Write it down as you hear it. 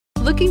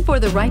Looking for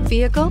the right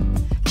vehicle?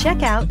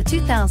 Check out the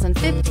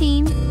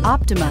 2015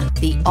 Optima.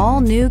 The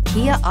all-new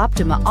Kia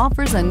Optima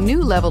offers a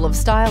new level of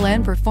style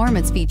and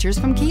performance features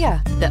from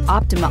Kia. The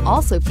Optima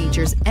also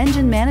features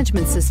engine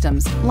management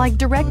systems like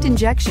direct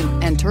injection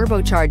and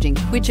turbocharging,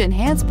 which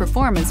enhance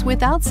performance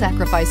without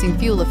sacrificing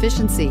fuel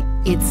efficiency.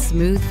 Its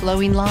smooth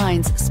flowing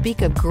lines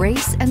speak of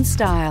grace and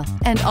style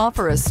and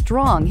offer a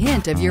strong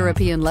hint of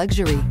European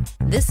luxury.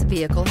 This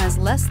vehicle has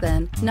less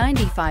than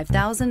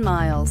 95,000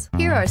 miles.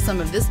 Here are some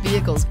of this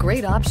vehicle's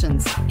great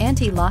options: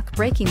 anti-lock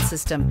braking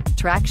system,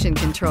 traction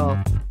control,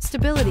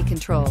 stability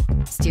control,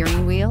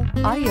 steering wheel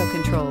audio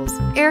controls,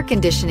 air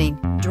conditioning,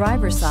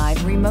 driver's side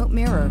remote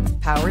mirror,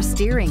 power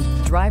steering,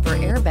 driver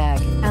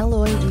airbag,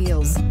 alloy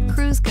wheels,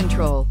 cruise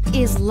control.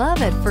 Is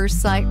love at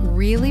first sight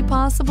really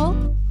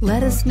possible?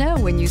 Let us know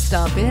when you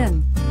stop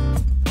in.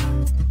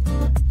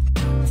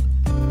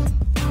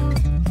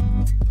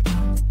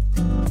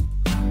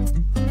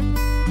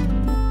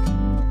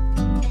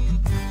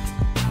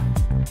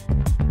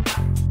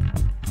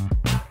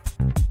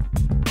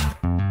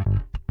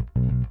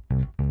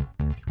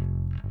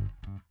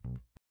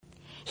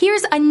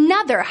 Here's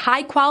another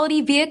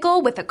high-quality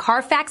vehicle with a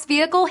Carfax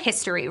Vehicle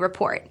History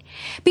Report.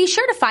 Be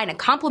sure to find a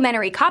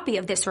complimentary copy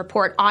of this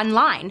report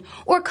online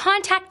or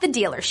contact the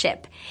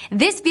dealership.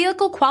 This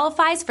vehicle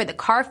qualifies for the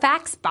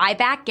Carfax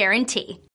Buyback Guarantee.